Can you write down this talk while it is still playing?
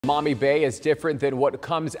Mommy Bay is different than what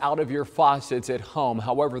comes out of your faucets at home.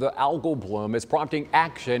 However, the algal bloom is prompting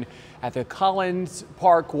action at the Collins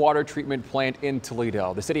Park water treatment plant in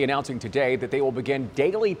Toledo. The city announcing today that they will begin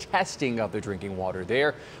daily testing of the drinking water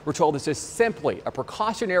there. We're told this is simply a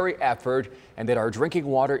precautionary effort and that our drinking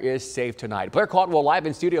water is safe tonight. Blair Caldwell live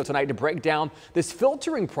in studio tonight to break down this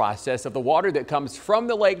filtering process of the water that comes from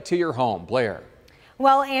the lake to your home. Blair.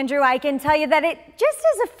 Well, Andrew, I can tell you that it just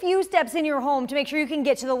is a few steps in your home to make sure you can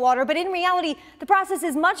get to the water. But in reality, the process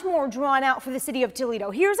is much more drawn out for the city of Toledo.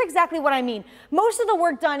 Here's exactly what I mean. Most of the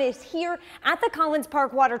work done is here at the Collins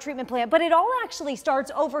Park water treatment plant, but it all actually starts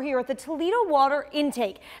over here at the Toledo water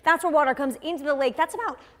intake. That's where water comes into the lake. That's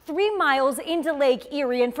about 3 miles into Lake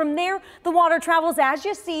Erie. And from there, the water travels, as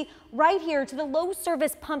you see, right here to the low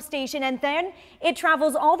service pump station. And then it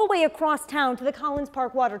travels all the way across town to the Collins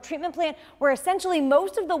Park water treatment plant, where essentially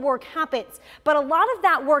most of the work happens. But a lot of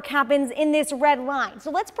that work happens in this red line. So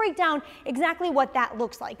let's break down exactly what that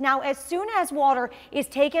looks like. Now, as soon as water is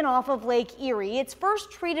taken off of Lake Erie, it's first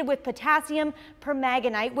treated with potassium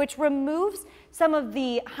permanganate, which removes some of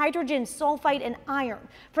the hydrogen sulfide and iron.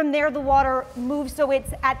 From there, the water moves to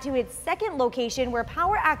its second location where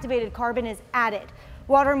power activated carbon is added.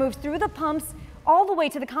 Water moves through the pumps all the way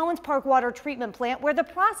to the Collins Park water treatment plant, where the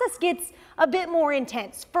process gets a bit more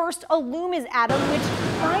intense. First, a loom is added, which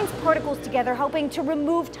binds particles together, helping to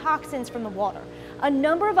remove toxins from the water. A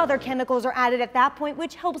number of other chemicals are added at that point,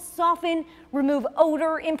 which helps soften, remove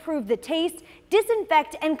odor, improve the taste,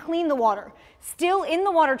 disinfect, and clean the water. Still in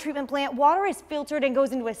the water treatment plant, water is filtered and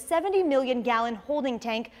goes into a 70 million gallon holding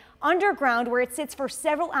tank underground, where it sits for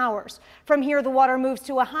several hours. From here, the water moves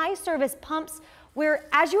to a high service pumps, where,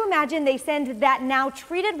 as you imagine, they send that now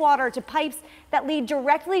treated water to pipes that lead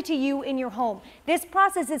directly to you in your home. This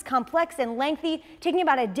process is complex and lengthy, taking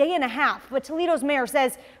about a day and a half, but Toledo's mayor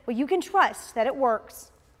says, well, you can trust that it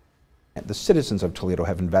works. The citizens of Toledo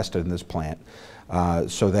have invested in this plant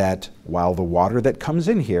so that while the water that comes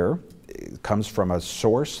in here comes from a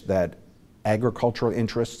source that agricultural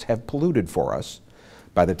interests have polluted for us,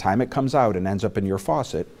 by the time it comes out and ends up in your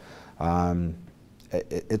faucet,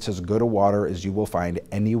 it's as good a water as you will find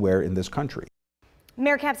anywhere in this country.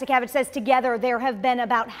 Mayor Kapsakavich says together there have been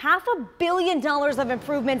about $500 million of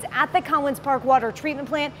improvements at the Collins Park water treatment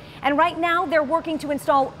plant. And right now they're working to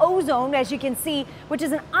install ozone, as you can see, which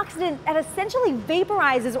is an oxidant that essentially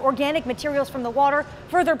vaporizes organic materials from the water,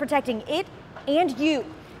 further protecting it and you.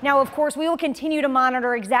 Now, of course, we will continue to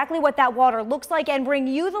monitor exactly what that water looks like and bring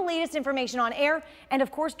you the latest information on air and, of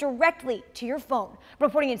course, directly to your phone.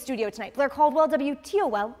 Reporting in studio tonight, Blair Caldwell,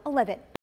 WTOL 11.